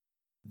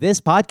This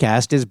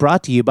podcast is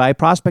brought to you by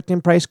Prospect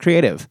and Price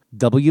Creative,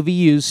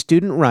 WVU's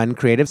student-run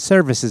creative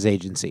services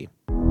agency.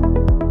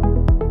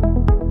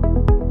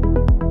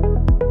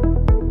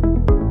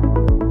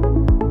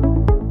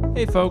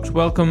 Hey folks,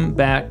 welcome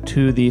back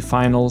to the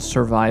Final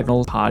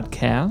Survival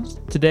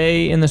Podcast.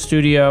 Today in the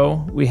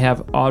studio, we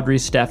have Audrey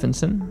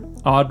Stephenson.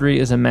 Audrey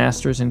is a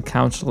master's in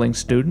counseling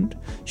student.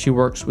 She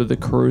works with the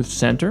Caruth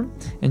Center,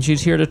 and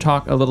she's here to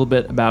talk a little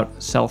bit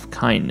about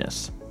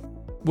self-kindness.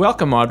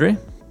 Welcome, Audrey.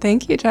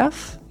 Thank you,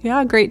 Jeff.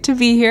 Yeah, great to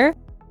be here.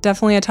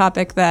 Definitely a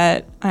topic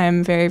that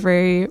I'm very,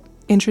 very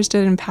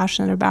interested and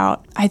passionate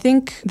about. I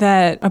think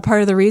that a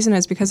part of the reason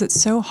is because it's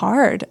so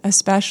hard,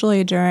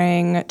 especially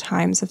during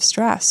times of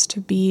stress, to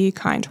be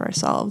kind to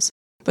ourselves.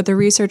 But the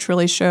research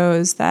really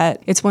shows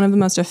that it's one of the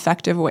most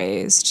effective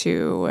ways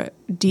to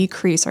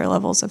decrease our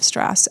levels of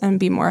stress and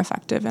be more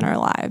effective in our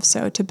lives.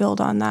 So to build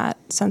on that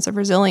sense of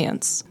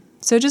resilience.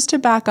 So just to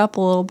back up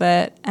a little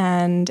bit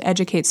and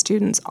educate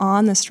students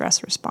on the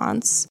stress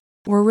response,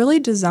 we're really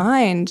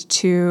designed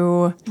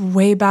to,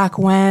 way back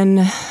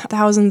when,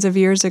 thousands of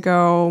years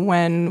ago,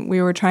 when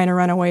we were trying to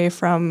run away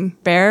from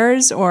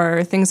bears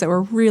or things that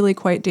were really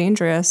quite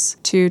dangerous,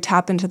 to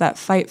tap into that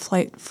fight,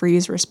 flight,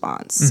 freeze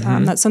response.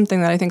 That's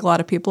something that I think a lot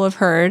of people have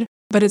heard,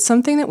 but it's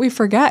something that we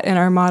forget in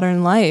our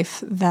modern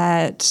life,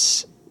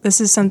 that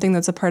this is something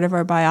that's a part of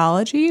our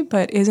biology,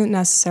 but isn't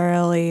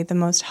necessarily the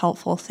most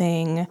helpful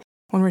thing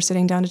when we're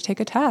sitting down to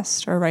take a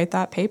test or write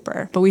that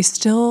paper. But we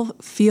still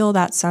feel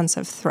that sense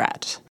of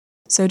threat.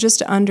 So just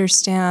to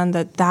understand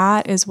that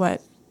that's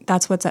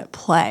what's at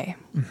play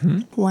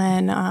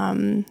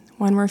when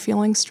we're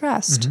feeling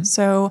stressed.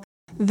 So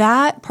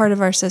that part of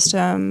our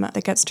system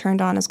that gets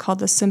turned on is called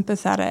the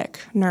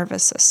sympathetic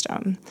nervous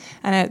system.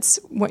 And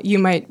it's what you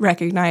might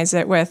recognize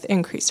it with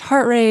increased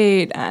heart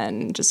rate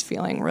and just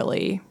feeling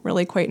really,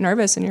 really quite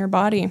nervous in your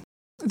body.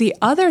 The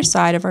other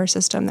side of our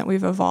system that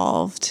we've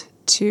evolved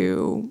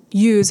to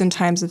use in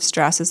times of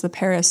stress is the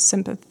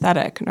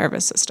parasympathetic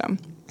nervous system.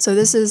 So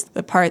this is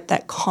the part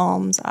that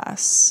calms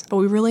us, but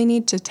we really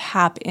need to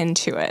tap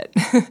into it.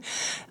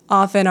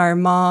 Often our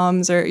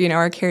moms or,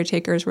 our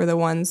caretakers were the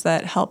ones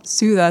that helped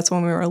soothe us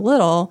when we were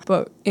little,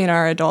 but in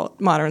our adult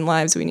modern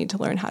lives, we need to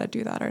learn how to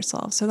do that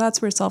ourselves. So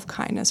that's where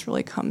self-kindness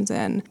really comes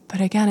in. But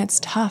again,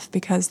 it's tough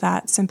because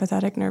that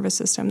sympathetic nervous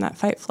system, that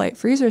fight, flight,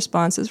 freeze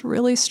response is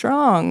really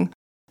strong.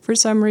 For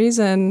some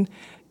reason,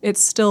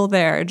 it's still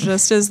there,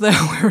 just as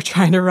though we were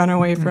trying to run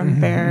away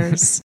from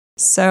bears.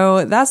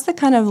 So that's the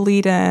kind of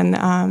lead-in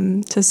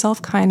to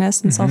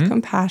self-kindness and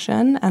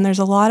self-compassion. And there's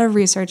a lot of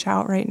research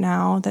out right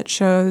now that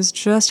shows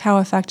just how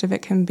effective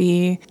it can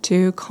be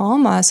to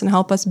calm us and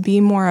help us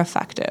be more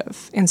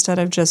effective instead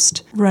of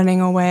just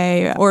running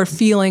away or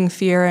feeling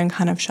fear and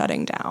kind of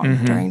shutting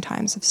down during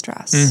times of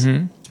stress.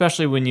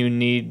 Especially when you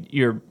need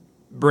your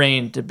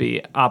brain to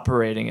be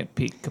operating at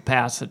peak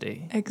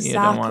capacity. Exactly. You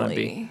don't want to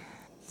be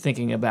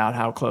thinking about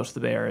how close the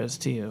bear is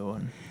to you.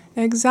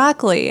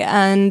 Exactly.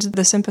 And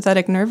the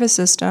sympathetic nervous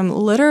system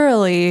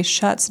literally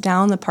shuts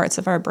down the parts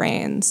of our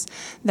brains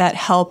that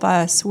help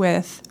us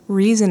with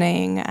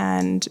reasoning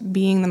and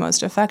being the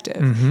most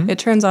effective. It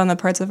turns on the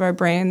parts of our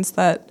brains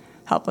that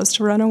help us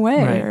to run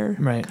away or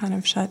kind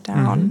of shut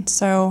down.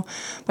 So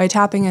by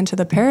tapping into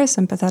the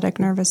parasympathetic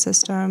nervous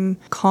system,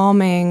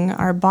 calming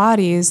our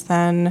bodies,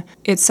 then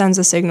it sends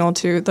a signal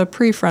to the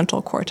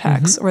prefrontal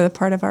cortex or the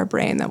part of our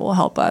brain that will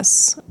help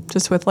us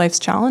just with life's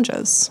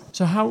challenges.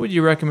 So how would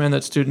you recommend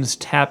that students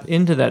tap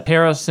into that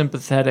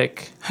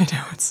parasympathetic? I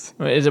know it's...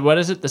 What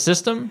is it, the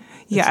system?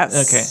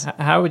 Yes.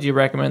 Okay. How would you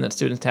recommend that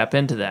students tap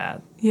into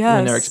that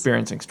when they're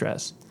experiencing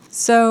stress?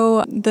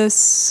 So the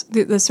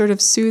sort of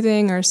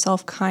soothing or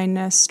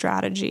self-kindness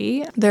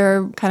strategy, there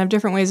are kind of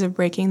different ways of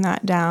breaking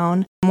that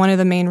down. One of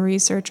the main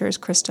researchers,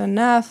 Krista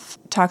Neff,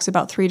 talks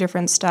about 3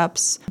 different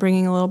steps: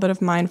 bringing a little bit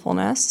of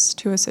mindfulness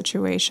to a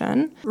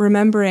situation,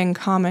 remembering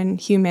common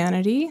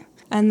humanity,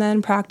 and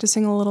then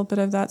practicing a little bit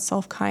of that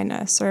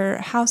self-kindness or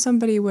how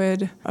somebody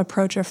would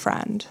approach a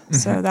friend.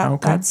 So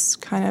that's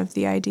kind of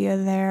the idea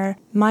there.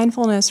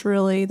 Mindfulness,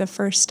 really, the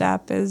first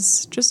step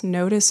is just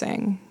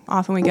noticing.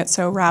 Often we get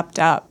so wrapped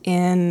up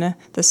in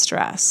the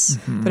stress.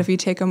 But if you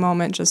take a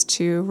moment just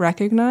to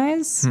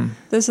recognize,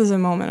 this is a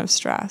moment of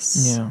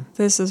stress.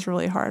 This is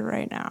really hard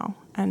right now.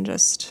 And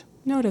just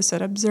notice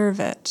it, observe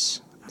it,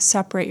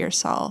 separate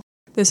yourself.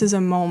 This is a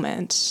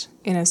moment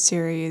in a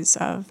series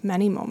of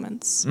many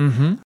moments.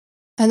 And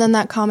then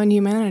that common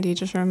humanity,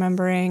 just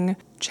remembering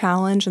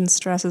challenge and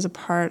stress is a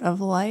part of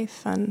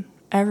life and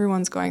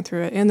everyone's going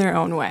through it in their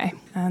own way.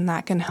 And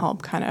that can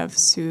help kind of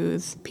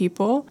soothe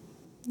people.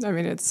 I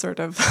mean, it's sort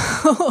of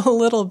a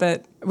little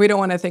bit, we don't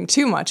want to think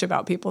too much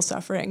about people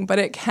suffering, but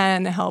it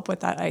can help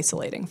with that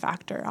isolating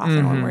factor.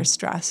 Often when we're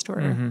stressed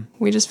or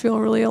we just feel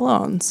really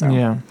alone.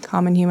 So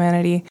common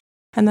humanity.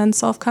 And then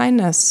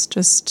self-kindness,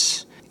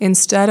 just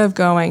instead of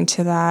going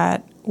to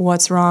that,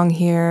 what's wrong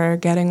here,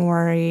 getting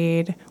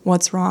worried,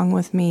 what's wrong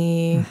with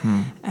me,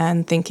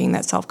 and thinking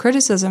that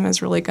self-criticism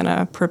is really going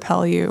to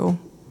propel you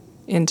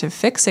into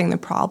fixing the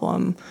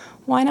problem,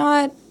 why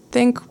not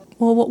think,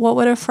 well, what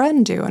would a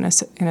friend do in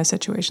a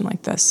situation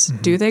like this?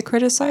 Mm-hmm. Do they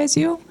criticize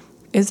you?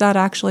 Is that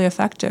actually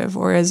effective,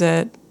 or is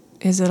it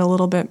a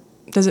little bit?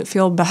 Does it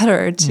feel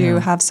better to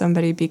have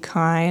somebody be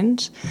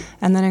kind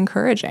and then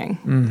encouraging?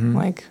 Mm-hmm.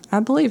 Like,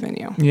 I believe in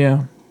you.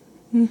 Yeah.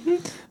 Mm-hmm.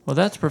 Well,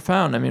 that's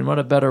profound. I mean, what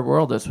a better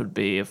world this would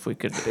be if we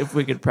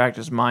could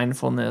practice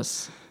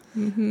mindfulness,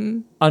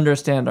 mm-hmm.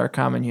 understand our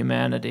common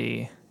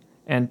humanity,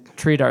 and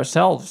treat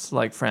ourselves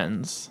like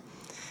friends.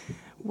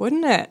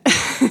 Wouldn't it?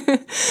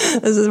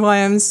 This is why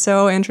I'm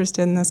so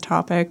interested in this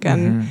topic,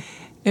 and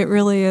it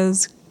really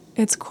is.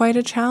 It's quite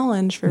a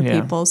challenge for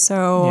people.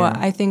 So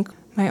I think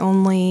my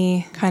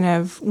only kind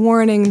of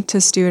warning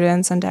to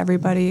students and to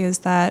everybody is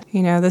that,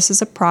 this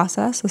is a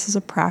process, this is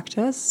a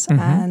practice,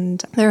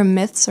 and there are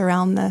myths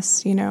around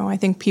this. I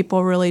think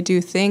people really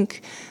do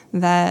think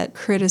that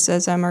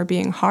criticism or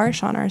being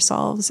harsh on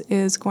ourselves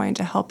is going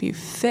to help you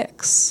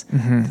fix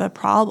the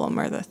problem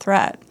or the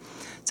threat.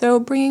 So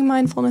bringing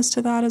mindfulness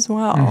to that as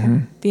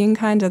well, being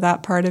kind to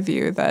that part of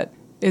you that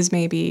is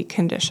maybe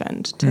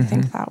conditioned to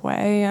think that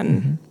way,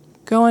 and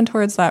going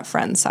towards that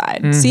friend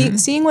side,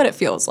 seeing what it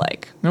feels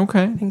like.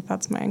 Okay. I think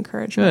that's my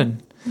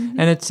encouragement. Good.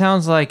 And it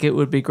sounds like it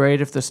would be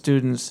great if the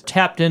students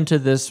tapped into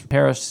this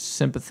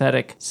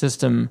parasympathetic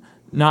system,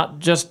 not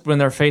just when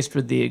they're faced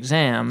with the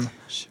exam,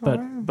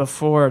 but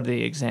before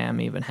the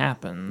exam even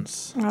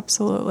happens.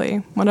 Absolutely.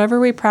 Whatever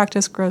we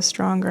practice grows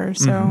stronger.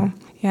 So,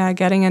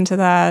 getting into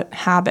that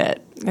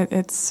habit,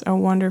 it's a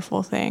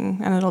wonderful thing,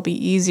 and it'll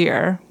be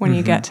easier when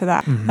you get to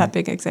that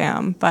big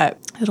exam, but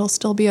it'll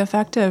still be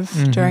effective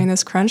during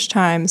this crunch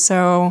time.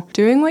 So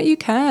doing what you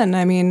can,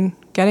 I mean,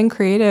 getting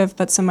creative,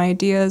 but some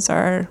ideas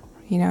are,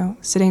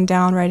 sitting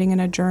down, writing in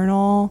a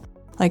journal,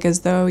 like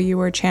as though you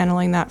were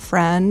channeling that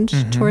friend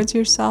towards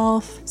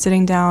yourself,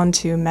 sitting down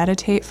to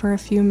meditate for a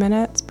few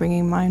minutes,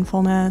 bringing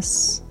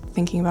mindfulness,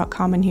 thinking about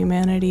common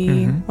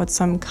humanity, what's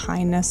some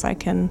kindness I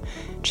can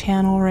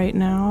channel right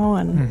now,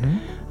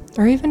 and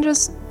or even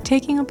just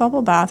taking a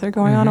bubble bath or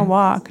going on a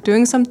walk,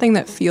 doing something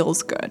that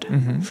feels good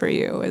for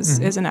you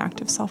is an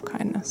act of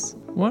self-kindness.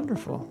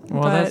 Wonderful.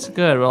 Well, that's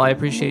good. Well, I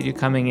appreciate you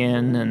coming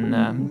in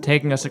and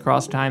taking us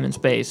across time and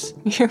space.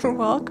 You're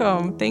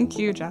welcome. Thank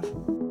you, Jeff.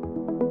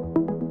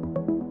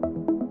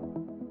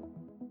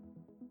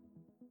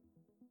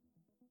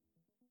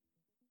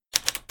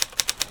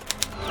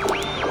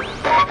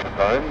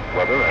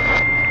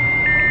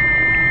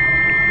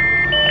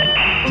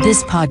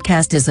 This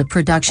podcast is a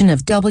production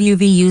of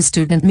WVU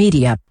Student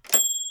Media.